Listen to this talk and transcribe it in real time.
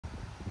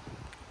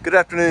Good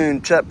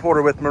afternoon, Chet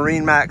Porter with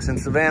MarineMax in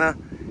Savannah,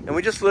 and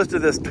we just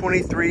listed this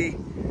 23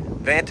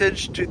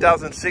 Vantage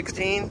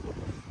 2016.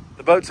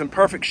 The boat's in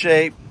perfect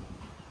shape,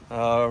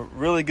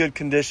 really good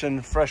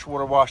condition,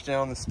 freshwater wash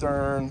down the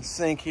stern,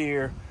 sink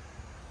here,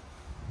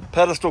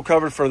 pedestal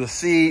covered for the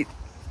seat,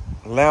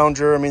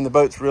 lounger. I mean, the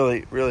boat's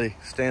really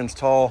stands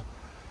tall.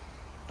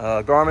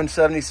 Garmin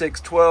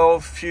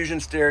 7612, Fusion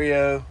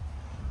stereo,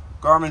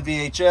 Garmin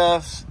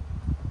VHFs,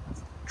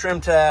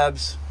 trim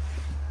tabs,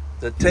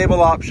 the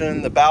table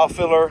option, the bow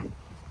filler,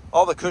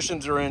 all the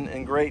cushions are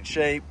in great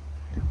shape.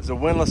 There's a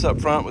windlass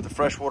up front with the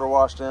freshwater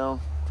wash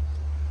down.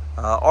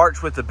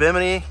 Arch with the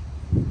bimini,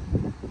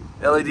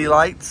 LED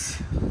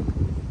lights,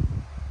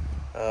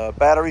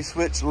 battery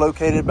switch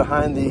located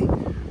behind the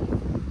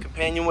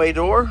companionway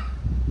door.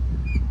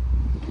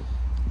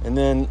 And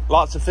then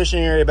lots of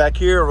fishing area back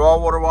here, raw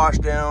water wash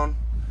down,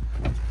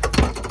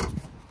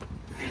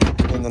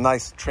 and the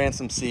nice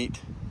transom seat.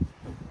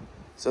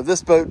 So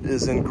this boat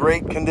is in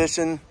great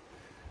condition.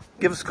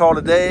 Give us a call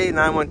today,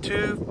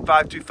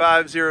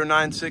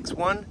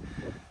 912-525-0961.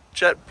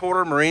 Chet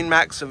Porter,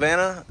 MarineMax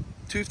Savannah,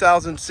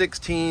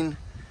 2016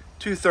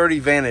 230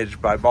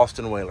 Vantage by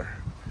Boston Whaler.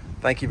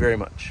 Thank you very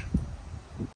much.